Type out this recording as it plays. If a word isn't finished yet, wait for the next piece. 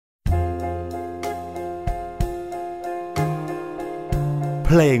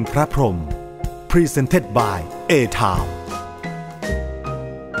เพลงพระพรหม Presented by A-Town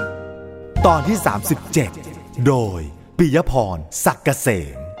ตอนที่37โดยปิยพร ศักดิ์เกษ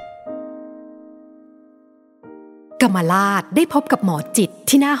มกมลาสได้พบกับหมอจิต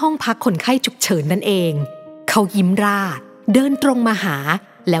ที่หน้าห้องพักคนไข้ฉุกเฉินนั่นเองเขายิ้มร่าเดินตรงมาหา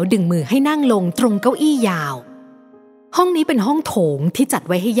แล้วดึงมือให้นั่งลงตรงเก้าอี้ยาวห้องนี้เป็นห้องโถงที่จัด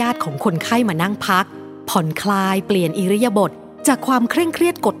ไว้ให้ญาติของคนไข้มานั่งพักผ่อนคลายเปลี่ยนอิริยาบถจากความเคร่งเครี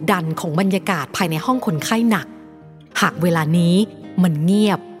ยดกดดันของบรรยากาศภายในห้องคนไข้หนักหากเวลานี้มันเงี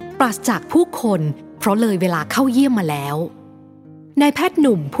ยบปราศจากผู้คนเพราะเลยเวลาเข้าเยี่ยมมาแล้วนายแพทย์ห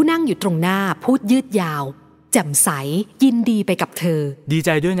นุ่มผู้นั่งอยู่ตรงหน้าพูดยืดยาวแจ่มใสยินดีไปกับเธอดีใจ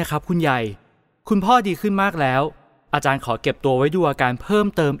ด้วยนะครับคุณใหญ่คุณพ่อดีขึ้นมากแล้วอาจารย์ขอเก็บตัวไว้ดูอาการเพิ่ม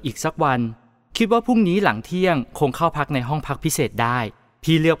เติมอีกสักวันคิดว่าพรุ่งนี้หลังเที่ยงคงเข้าพักในห้องพักพิเศษได้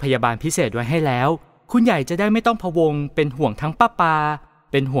พี่เลือกพยาบาลพิเศษไว้ให้แล้วคุณใหญ่จะได้ไม่ต้องพะวงเป็นห่วงทั้งป้าปา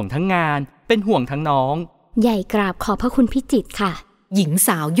เป็นห่วงทั้งงานเป็นห่วงทั้งน้องใหญ่กราบขอบพระคุณพี่จิตรค่ะหญิงส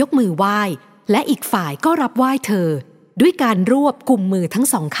าวยกมือไหว้และอีกฝ่ายก็รับไหว้เธอด้วยการรวบกุมมือทั้ง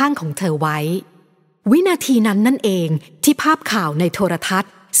สองข้างของเธอไว้วินาทีนั้นนั่นเองที่ภาพข่าวในโทรทัศ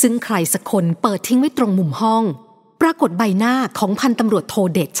น์ซึ่งใครสักคนเปิดทิ้งไว้ตรงมุมห้องปรากฏใบหน้าของพันตำรวจโท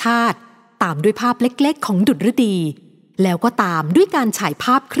เดชชาติตามด้วยภาพเล็กๆของดุษฤดีแล้วก็ตามด้วยการฉายภ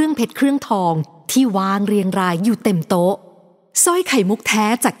าพเครื่องเพชรเครื่องทองที่วางเรียงรายอยู่เต็มโต๊ะสร้อยไข่มุกแท้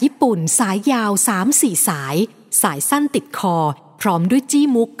จากญี่ปุ่นสายยาว 3-4 สายสั้นติดคอพร้อมด้วยจี้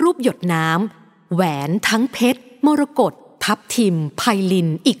มุกรูปหยดน้ำแหวนทั้งเพชรมรกตทับทิมไพลิน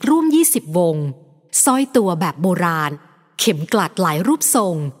อีกร่วม20 วงสร้อยตัวแบบโบราณเข็มกลัดหลายรูปทร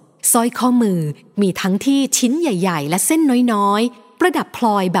งสร้อยข้อมือมีทั้งที่ชิ้นใหญ่ๆและเส้นน้อยๆประดับพล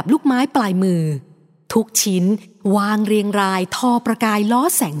อยแบบลูกไม้ปลายมือทุกชิ้นวางเรียงรายทอประกายล้อ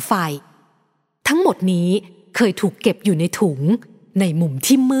แสงไฟทั้งหมดนี้เคยถูกเก็บอยู่ในถุงในมุม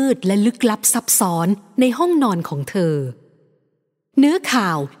ที่มืดและลึกลับซับซ้อนในห้องนอนของเธอเนื้อข่า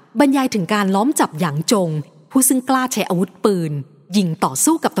วบรรยายถึงการล้อมจับหยางจงผู้ซึ่งกล้าใช้อาวุธปืนยิงต่อ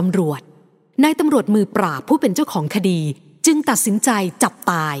สู้กับตำรวจนายตำรวจมือปราบผู้เป็นเจ้าของคดีจึงตัดสินใจจับ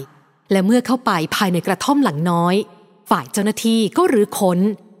ตายและเมื่อเข้าไปภายในกระท่อมหลังน้อยฝ่ายเจ้าหน้าที่ก็รื้อค้น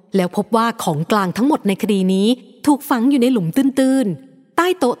แล้วพบว่าของกลางทั้งหมดในคดีนี้ถูกฝังอยู่ในหลุมตื้นๆใ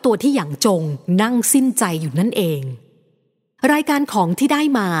ต้โต๊ะตัวที่หยางจงนั่งสิ้นใจอยู่นั่นเองรายการของที่ได้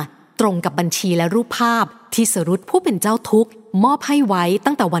มาตรงกับบัญชีและรูปภาพที่สรุตผู้เป็นเจ้าทุกข์มอบให้ไว้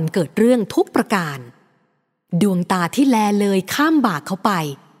ตั้งแต่วันเกิดเรื่องทุกประการดวงตาที่แลเลยข้ามบ่าเขาไป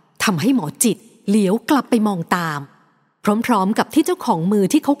ทำให้หมอจิตเหลียวกลับไปมองตามพร้อมๆกับที่เจ้าของมือ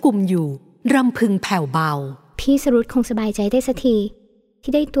ที่เขากุมอยู่รำพึงแผ่วเบาพี่สรุตคงสบายใจได้สักที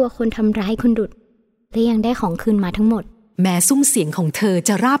ที่ได้ตัวคนทำร้ายคุณดุษและยังได้ของคืนมาทั้งหมดแม้ซุ้มเสียงของเธอจ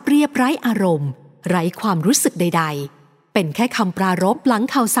ะราบเรียบไร้อารมณ์ไร้ความรู้สึกใดๆเป็นแค่คำปรารภหลัง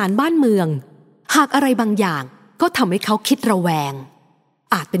ข่าวสารบ้านเมืองหากอะไรบางอย่างก็ทำให้เขาคิดระแวง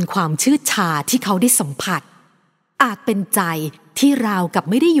อาจเป็นความชืดชาที่เขาได้สัมผัสอาจเป็นใจที่ราวกับ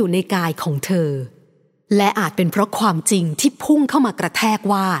ไม่ได้อยู่ในกายของเธอและอาจเป็นเพราะความจริงที่พุ่งเข้ามากระแทก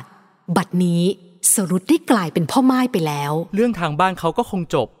ว่าบัดนี้สรุตได้กลายเป็นพ่อม่ายไปแล้วเรื่องทางบ้านเขาก็คง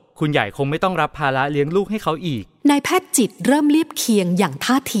จบคุณใหญ่คงไม่ต้องรับภาระเลี้ยงลูกให้เขาอีกนายแพทย์จิตเริ่มเรียบเคียงอย่าง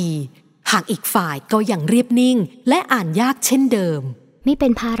ท่าทีหากอีกฝ่ายก็ยังเรียบนิ่งและอ่านยากเช่นเดิมไม่เป็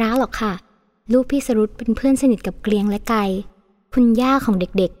นภาระหรอกค่ะลูกพี่สรุตเป็นเพื่อนสนิทกับเกลียงและไก่คุณย่าของเ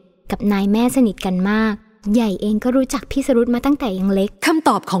ด็กๆกับนายแม่สนิทกันมากใหญ่เองก็รู้จักพี่สรุตมาตั้งแต่ยังเล็กคำต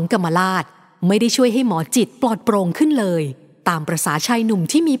อบของกมลาสไม่ได้ช่วยให้หมอจิตปลอดโปร่งขึ้นเลยตามประสาชายหนุ่ม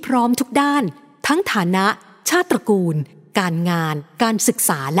ที่มีพร้อมทุกด้านทั้งฐานะชาติตระกูลการงานการศึก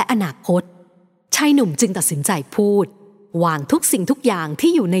ษาและอนาคตชายหนุ่มจึงตัดสินใจพูดวางทุกสิ่งทุกอย่าง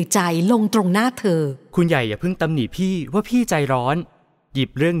ที่อยู่ในใจลงตรงหน้าเธอคุณใหญ่อย่าเพิ่งตำหนิพี่ว่าพี่ใจร้อนหยิบ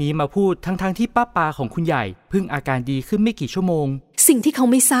เรื่องนี้มาพูดทั้งที่ป้าปาของคุณใหญ่เพิ่งอาการดีขึ้นไม่กี่ชั่วโมงสิ่งที่เขา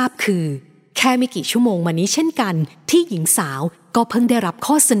ไม่ทราบคือแค่ไม่กี่ชั่วโมงมานี้เช่นกันที่หญิงสาวก็เพิ่งได้รับ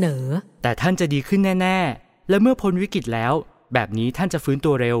ข้อเสนอแต่ท่านจะดีขึ้นแน่ๆและเมื่อพ้นวิกฤตแล้วแบบนี้ท่านจะฟื้น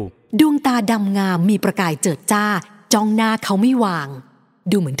ตัวเร็วดวงตาดำงามมีประกายเจิดจ้าจ้องหน้าเขาไม่วาง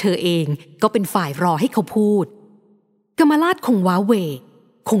ดูเหมือนเธอเองก็เป็นฝ่ายรอให้เขาพูดกมลาสคงว้าเหว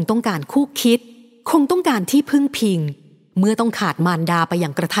คงต้องการคู่คิดคงต้องการที่พึ่งพิงเมื่อต้องขาดมารดาไปอย่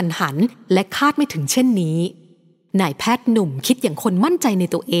างกระทันหันและคาดไม่ถึงเช่นนี้นายแพทย์หนุ่มคิดอย่างคนมั่นใจใน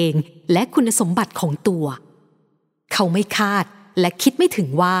ตัวเองและคุณสมบัติของตัวเขาไม่คาดและคิดไม่ถึง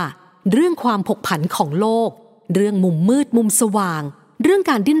ว่าเรื่องความผกผันของโลกเรื่องมุมมืดมุมสว่างเรื่อง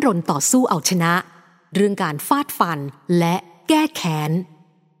การดิ้นรนต่อสู้เอาชนะเรื่องการฟาดฟันและแก้แค้น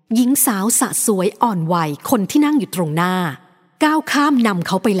หญิงสาวสะสวยอ่อนวัยคนที่นั่งอยู่ตรงหน้าก้าวข้ามนำเ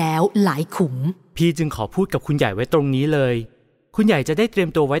ขาไปแล้วหลายขุมพี่จึงขอพูดกับคุณใหญ่ไว้ตรงนี้เลย คุณใหญ่จะได้เตรียม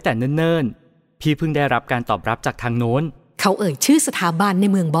ตัวไว้แต่เนิ่นๆพี่เพิ่งได้รับการตอบรับจากทางโน้นเขาเอ่ยชื่อสถาบันใน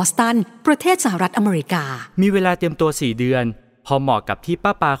เมืองบอสตันประเทศสหรัฐอเมริกามีเวลาเตรียมตัว4 เดือนพอเหมาะกับที่ป้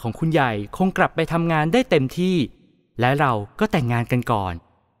าปาของคุณใหญ่คงกลับไปทำงานได้เต็มที่และเราก็แต่งงานกันก่อน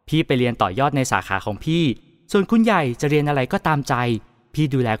พี่ไปเรียนต่อยอดในสาขาของพี่ส่วนคุณใหญ่จะเรียนอะไรก็ตามใจพี่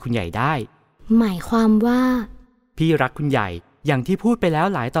ดูแลคุณใหญ่ได้หมายความว่าพี่รักคุณใหญ่อย่างที่พูดไปแล้ว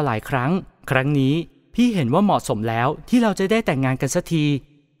หลายต่อหลายครั้งนี้พี่เห็นว่าเหมาะสมแล้วที่เราจะได้แต่งงานกันสักที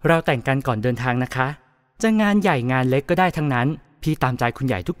เราแต่งกันก่อนเดินทางนะคะจะงานใหญ่งานเล็กก็ได้ทั้งนั้นพี่ตามใจคุณ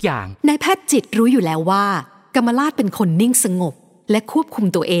ใหญ่ทุกอย่างนายแพทย์จิตรู้อยู่แล้วว่ากมลาสเป็นคนนิ่งสงบและควบคุม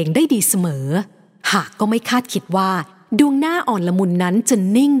ตัวเองได้ดีเสมอหากก็ไม่คาดคิดว่าดวงหน้าอ่อนละมุนนั้นจะ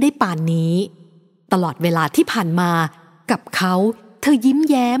นิ่งได้ป่านนี้ตลอดเวลาที่ผ่านมากับเขาเธอยิ้ม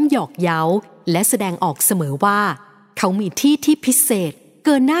แย้มหยอกเย้าและแสดงออกเสมอว่าเขามีที่พิเศษเ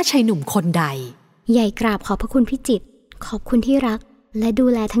กินหน้าชายหนุ่มคนใดใหญ่กราบขอบพระคุณพี่จิตขอบคุณที่รักและดู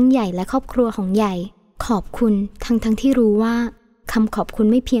แลทั้งใหญ่และครอบครัวของใหญ่ขอบคุณทั้งที่รู้ว่าคำขอบคุณ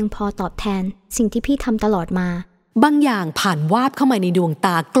ไม่เพียงพอตอบแทนสิ่งที่พี่ทำตลอดมาบางอย่างผ่านวาบเข้ามาในดวงต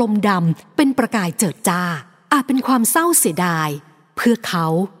ากลมดำเป็นประกายเจิดจ้าอาจเป็นความเศร้าเสียดายเพื่อเขา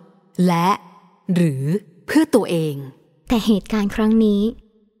และหรือเพื่อตัวเองแต่เหตุการณ์ครั้งนี้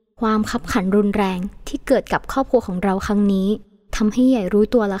ความคับขันรุนแรงที่เกิดกับครอบครัวของเราครั้งนี้ทำให้ใหญ่รู้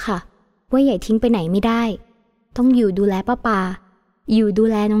ตัวแล้วค่ะว่าใหญ่ทิ้งไปไหนไม่ได้ต้องอยู่ดูแลป้าปาอยู่ดู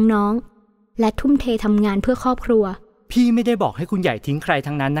แลน้องๆและทุ่มเททำงานเพื่อครอบครัวพี่ไม่ได้บอกให้คุณใหญ่ทิ้งใคร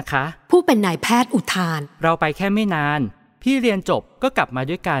ทั้งนั้นนะคะผู้เป็นนายแพทย์อุทานเราไปแค่ไม่นานพี่เรียนจบก็กลับมา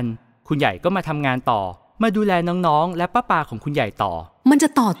ด้วยกันคุณใหญ่ก็มาทำงานต่อมาดูแลน้องๆและป้าปาของคุณใหญ่ต่อมันจะ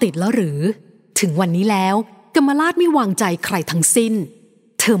ต่อติดแล้วหรือถึงวันนี้แล้วกมลาสไม่วางใจใครทั้งสิ้น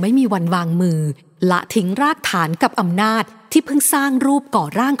เธอไม่มีวันวางมือละทิ้งรากฐานกับอำนาจที่เพิ่งสร้างรูปก่อ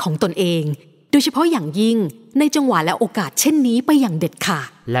ร่างของตนเองโดยเฉพาะอย่างยิ่งในจังหวะและโอกาสเช่นนี้ไปอย่างเด็ดขาด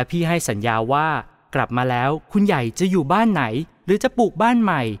และพี่ให้สัญญาว่ากลับมาแล้วคุณใหญ่จะอยู่บ้านไหนหรือจะปลูกบ้านใ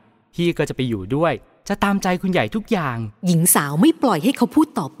หม่พี่ก็จะไปอยู่ด้วยจะตามใจคุณใหญ่ทุกอย่างหญิงสาวไม่ปล่อยให้เขาพูด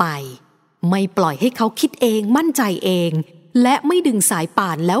ต่อไปไม่ปล่อยให้เขาคิดเองมั่นใจเองและไม่ดึงสายป่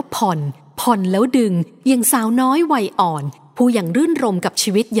านแล้วผ่อนแล้วดึงอย่างสาวน้อยวัยอ่อนผู้ยังรื่นรมกับ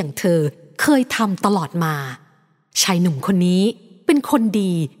ชีวิตอย่างเธอเคยทำตลอดมาชายหนุ่มคนนี้เป็นคน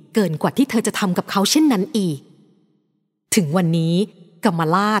ดีเกินกว่าที่เธอจะทำกับเขาเช่นนั้นอีกถึงวันนี้กม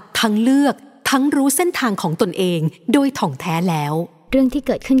ลาสทั้งเลือกทั้งรู้เส้นทางของตนเองโดยถ่องแท้แล้วเรื่องที่เ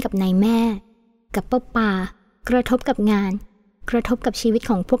กิดขึ้นกับนายแม่กับป้าปากระทบกับงานกระทบกับชีวิต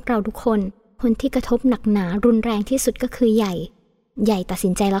ของพวกเราทุกคนที่กระทบหนักหนารุนแรงที่สุดก็คือใหญ่ตัดสิ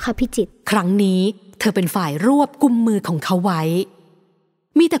นใจแล้วค่ะพี่จิตครั้งนี้เธอเป็นฝ่ายรวบกุมมือของเขาไว้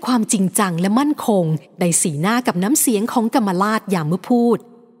มีแต่ความจริงจังและมั่นคงในสีหน้ากับน้ำเสียงของกมลาสยามเมื่อพูด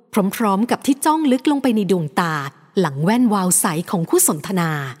พร้อมๆกับที่จ้องลึกลงไปในดวงตาหลังแว่นวาวใสของคู่สนทน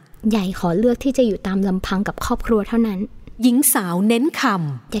าใหญ่ขอเลือกที่จะอยู่ตามลำพังกับครอบครัวเท่านั้นหญิงสาวเน้นค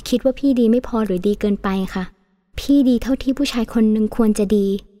ำอย่าคิดว่าพี่ดีไม่พอหรือดีเกินไปค่ะพี่ดีเท่าที่ผู้ชายคนหนึ่งควรจะดี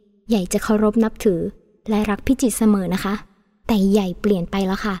ใหญ่จะเคารพนับถือและรักพี่จิตเสมอนะคะแต่ใหญ่เปลี่ยนไปแ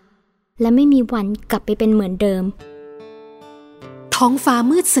ล้วค่ะและไม่มีวันกลับไปเป็นเหมือนเดิมท้องฟ้า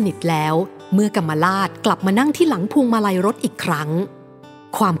มืดสนิทแล้วเมื่อกมลาสกลับมานั่งที่หลังพวงมาลัยรถอีกครั้ง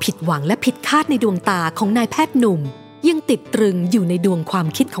ความผิดหวังและผิดคาดในดวงตาของนายแพทย์หนุ่มยังติดตรึงอยู่ในดวงความ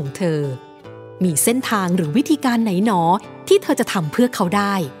คิดของเธอมีเส้นทางหรือวิธีการไหนหนอที่เธอจะทำเพื่อเขาไ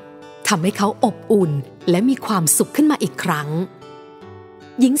ด้ทำให้เขาอบอุ่นและมีความสุขขึ้นมาอีกครั้ง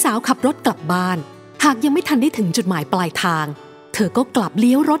หญิงสาวขับรถกลับบ้านหากยังไม่ทันได้ถึงจุดหมายปลายทางเธอก็กลับเ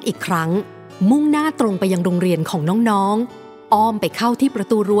ลี้ยวรถอีกครั้งมุ่งหน้าตรงไปยังโรงเรียนของน้องๆอ้อมไปเข้าที่ประ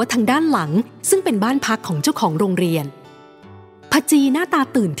ตูรั้วทางด้านหลังซึ่งเป็นบ้านพักของเจ้าของโรงเรียนพจีหน้าตา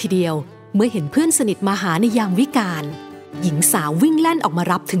ตื่นทีเดียวเมื่อเห็นเพื่อนสนิทมาหาในยามวิกาลหญิงสาววิ่งแล่นออกมา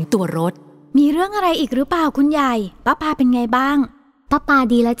รับถึงตัวรถมีเรื่องอะไรอีกหรือเปล่าคุณใหญ่ป้าปาเป็นไงบ้างป้าปา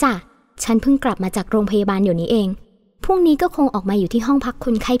ดีแล้วจ้ะฉันเพิ่งกลับมาจากโรงพยาบาลเดี๋ยวนี้เองพรุ่งนี้ก็คงออกมาอยู่ที่ห้องพักค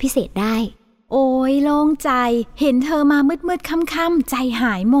นไข้พิเศษได้โอ้ยโล่งใจเห็นเธอมามืดๆค่ำๆใจห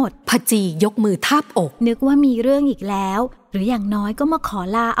ายหมดพจียกมือทาบอกนึกว่ามีเรื่องอีกแล้วหรืออย่างน้อยก็มาขอ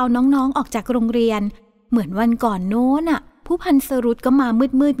ลาเอาน้องๆออกจากโรงเรียนเหมือนวันก่อนโน้นอะผู้พันสรุตก็มา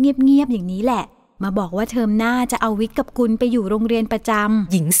มืดๆเงียบๆอย่างนี้แหละมาบอกว่าเทอมหน้าจะเอาวิกกับกุลไปอยู่โรงเรียนประจ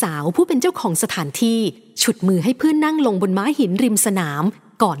ำหญิงสาวผู้เป็นเจ้าของสถานที่ฉุดมือให้เพื่อนนั่งลงบนม้าหินริมสนาม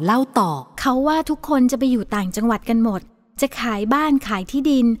ก่อนเล่าต่อเขาว่าทุกคนจะไปอยู่ต่างจังหวัดกันหมดจะขายบ้านขายที่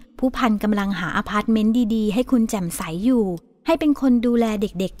ดินผู้พันกำลังหาอพาร์ตเมนต์ดีๆให้คุณแจ่มใสอยู่ให้เป็นคนดูแลเ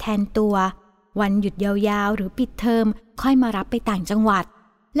ด็กๆแทนตัววันหยุดยาวๆหรือปิดเทอมค่อยมารับไปต่างจังหวัด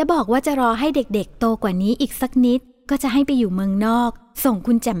และบอกว่าจะรอให้เด็กๆโตกว่านี้อีกสักนิดก็จะให้ไปอยู่เมืองนอกส่ง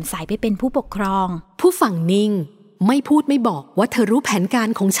คุณแจ่มใสไปเป็นผู้ปกครองผู้ฟังนิ่ง ไม่พูดไม่บอกว่าเธอรู้แผนการ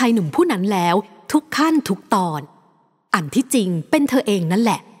ของชายหนุ่มผู้นั้นแล้วทุกขั้นทุกตอนอันที่จริงเป็นเธอเองนั่นแ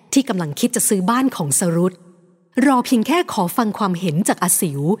หละที่กำลังคิดจะซื้อบ้านของสรุตรอเพียงแค่ขอฟังความเห็นจากอา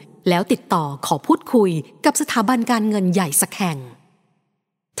สิวแล้วติดต่อขอพูดคุยกับสถาบันการเงินใหญ่สักแห่ง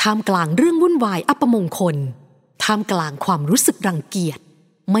ท่ามกลางเรื่องวุ่นวายอัปมงคลท่ามกลางความรู้สึกรังเกียจ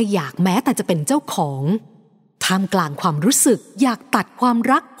ไม่อยากแม้แต่จะเป็นเจ้าของท่ามกลางความรู้สึกอยากตัดความ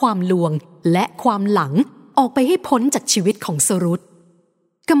รักความลวงและความหลังออกไปให้พ้นจากชีวิตของสรุต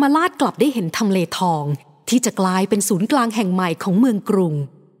กมราชกลับได้เห็นทำเลทองที่จะกลายเป็นศูนย์กลางแห่งใหม่ของเมืองกรุง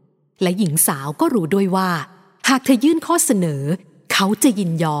และหญิงสาวก็รู้ด้วยว่าหากเธอยื่นข้อเสนอเขาจะยิ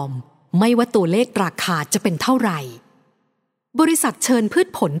นยอมไม่ว่าตัวเลขราคาจะเป็นเท่าไหร่บริษัทเชิญพืช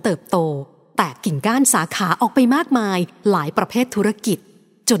ผลเติบโตแตกกิ่งก้านสาขาออกไปมากมายหลายประเภทธุรกิจ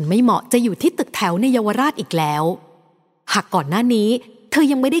จนไม่เหมาะจะอยู่ที่ตึกแถวในเยาวราชอีกแล้วหากก่อนหน้านี้เธอ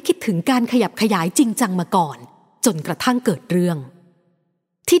ยังไม่ได้คิดถึงการขยับขยายจริงจังมาก่อนจนกระทั่งเกิดเรื่อง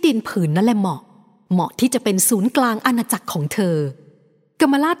ที่ดินผืนนั่นแหละเหมาะที่จะเป็นศูนย์กลางอาณาจักรของเธอก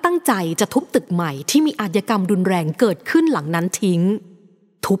มราชตั้งใจจะทุบตึกใหม่ที่มีอาชญากรรมรุนแรงเกิดขึ้นหลังนั้นทิ้ง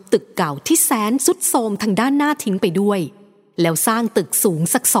ทุบตึกเก่าที่แสนทรุดโทรมทางด้านหน้าทิ้งไปด้วยแล้วสร้างตึกสูง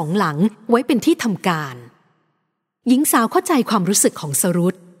สัก2 หลังไว้เป็นที่ทำการหญิงสาวเข้าใจความรู้สึกของสรุ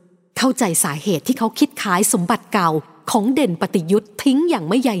ตเข้าใจสาเหตุที่เขาคิดขายสมบัติเก่าของเด่นปฏิยุทธ์ทิ้งอย่าง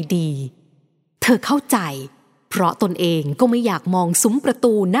ไม่ใยดีเธอเข้าใจเพราะตนเองก็ไม่อยากมองซุ้มประ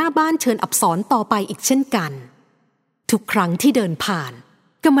ตูหน้าบ้านเชิญอับสรต่อไปอีกเช่นกันทุกครั้งที่เดินผ่าน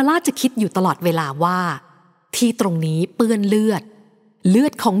กมราชจะคิดอยู่ตลอดเวลาว่าที่ตรงนี้เปื้อนเลือ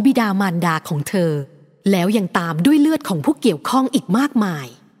ดของบิดามารดาของเธอแล้วยังตามด้วยเลือดของผู้เกี่ยวข้องอีกมากมาย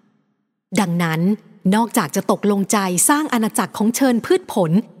ดังนั้นนอกจากจะตกลงใจสร้างอาณาจักรของเชิญพืชผ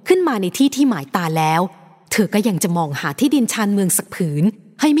ลขึ้นมาในที่ที่หมายตาแล้วเธอก็ยังจะมองหาที่ดินชานเมืองสักผืน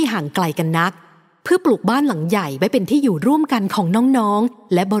ให้ไม่ห่างไกลกันนักเพื่อปลูกบ้านหลังใหญ่ไว้เป็นที่อยู่ร่วมกันของน้อง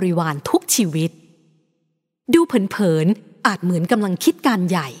ๆและบริวารทุกชีวิตดูเผินๆอาจเหมือนกำลังคิดการ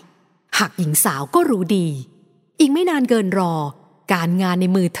ใหญ่หากหญิงสาวก็รู้ดีอีกไม่นานเกินรอการงานใน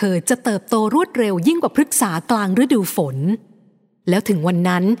มือเธอจะเติบโตรวดเร็วยิ่งกว่าพฤกษากลางฤดูฝนแล้วถึงวัน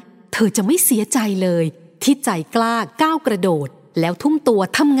นั้นเธอจะไม่เสียใจเลยที่ใจกล้าก้าวกระโดดแล้วทุ่มตัว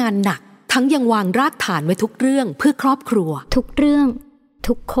ทำงานหนักทั้งยังวางรากฐานไว้ทุกเรื่องเพื่อครอบครัวทุกเรื่อง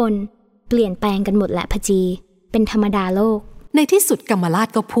ทุกคนเปลี่ยนแปลงกันหมดแหละพจีเป็นธรรมดาโลกในที่สุดกมราช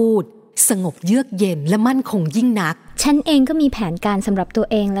ก็พูดสงบเยือกเย็นและมั่นคงยิ่งนักฉันเองก็มีแผนการสำหรับตัว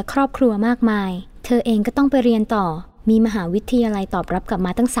เองและครอบครัวมากมายเธอเองก็ต้องไปเรียนต่อมีมหาวิทยาลัยตอบรับกลับม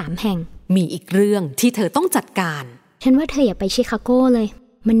าตั้ง3 แห่งมีอีกเรื่องที่เธอต้องจัดการฉันว่าเธออย่าไปชิคาโกเลย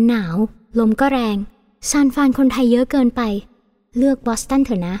มันหนาวลมก็แรงซานฟรานคนไทยเยอะเกินไปเลือกบอสตันเ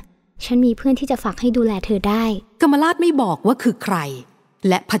ถอะนะฉันมีเพื่อนที่จะฝากให้ดูแลเธอได้กมราชไม่บอกว่าคือใคร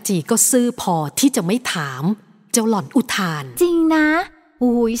และพจีก็ซื่อพอที่จะไม่ถามเจ้าหล่อนอุทานจริงนะ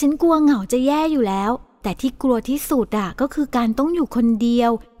ฉันกลัวเหงาจะแย่อยู่แล้วแต่ที่กลัวที่สุดก็คือการต้องอยู่คนเดีย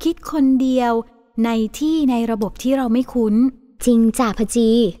วคิดคนเดียวในระบบที่เราไม่คุ้นจริงจ้ะพจี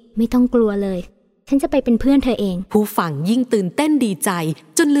ไม่ต้องกลัวเลยฉันจะไปเป็นเพื่อนเธอเองผู้ฟังยิ่งตื่นเต้นดีใจ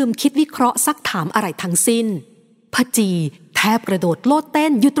จนลืมคิดวิเคราะห์ซักถามอะไรทั้งสิ้นพจีแทบกระโดดโลดเต้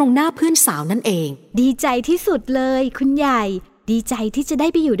นอยู่ตรงหน้าเพื่อนสาวนั่นเองดีใจที่สุดเลยคุณใหญ่ดีใจที่จะได้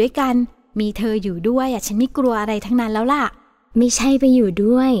ไปอยู่ด้วยกันมีเธออยู่ด้วยฉันไม่กลัวอะไรทั้งนั้นแล้วล่ะไม่ใช่ไปอยู่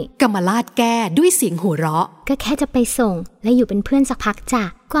ด้วยกมราชแก้ด้วยเสียงหัวเราะก็แค่จะไปส่งและอยู่เป็นเพื่อนสักพักจ้ะ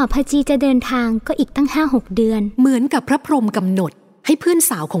กว่าพจีจะเดินทางก็อีกตั้ง 5-6 เดือนเหมือนกับพระพรหมกำหนดให้เพื่อน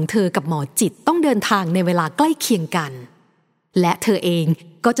สาวของเธอกับหมอจิตต้องเดินทางในเวลาใกล้เคียงกันและเธอเอง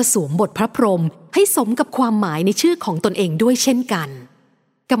ก็จะสวมบทพระพรหมให้สมกับความหมายในชื่อของตนเองด้วยเช่นกัน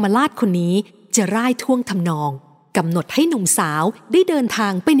กมราชคนนี้จะร่ายท่วงทำนองกำหนดให้หนุ่มสาวได้เดินทา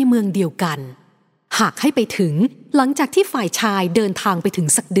งไปในเมืองเดียวกันหากให้ไปถึงหลังจากที่ฝ่ายชายเดินทางไปถึง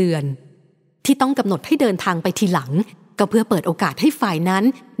สักเดือนที่ต้องกำหนดให้เดินทางไปทีหลังก็เพื่อเปิดโอกาสให้ฝ่ายนั้น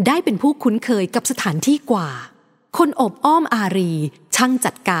ได้เป็นผู้คุ้นเคยกับสถานที่กว่าคนอบอ้อมอารีช่าง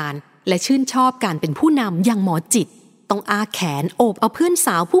จัดการและชื่นชอบการเป็นผู้นำอย่างหมอจิตต้องอาแขนโอบเอาเพื่อนส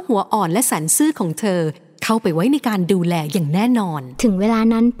าวผู้หัวอ่อนและแสนซื่อของเธอเข้าไปไว้ในการดูแลอย่างแน่นอนถึงเวลา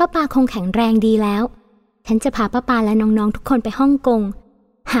นั้นป้าปาคงแข็งแรงดีแล้วฉันจะพาป้าปาและน้องๆทุกคนไปฮ่องกง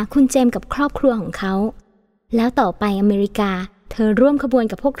หาคุณเจมส์กับครอบครัวของเขาแล้วต่อไปอเมริกาเธอร่วมขบวน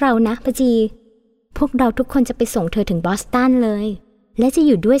กับพวกเรานะพจีพวกเราทุกคนจะไปส่งเธอถึงบอสตันเลยและจะอ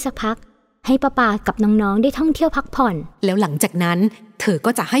ยู่ด้วยสักพักให้ป้าปากับน้องๆได้ท่องเที่ยวพักผ่อนแล้วหลังจากนั้นเธอ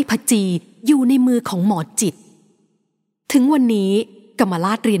ก็จะให้พจีอยู่ในมือของหมอจิตถึงวันนี้กมร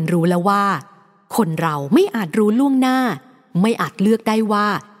าชเรียนรู้แล้วว่าคนเราไม่อาจรู้ล่วงหน้าไม่อาจเลือกได้ว่า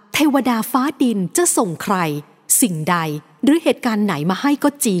เทวดาฟ้าดินจะส่งใครสิ่งใดหรือเหตุการณ์ไหนมาให้ก็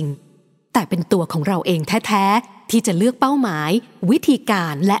จริงแต่เป็นตัวของเราเองแท้ๆ ที่จะเลือกเป้าหมายวิธีกา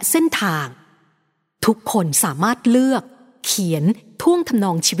รและเส้นทางทุกคนสามารถเลือกเขียนท่วงทำน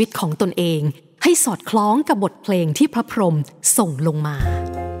องชีวิตของตนเองให้สอดคล้องกับบทเพลงที่พระพรหมส่งลงมา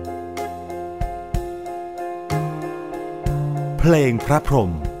เพลงพระพรห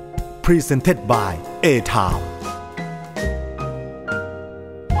ม Presented by A-Town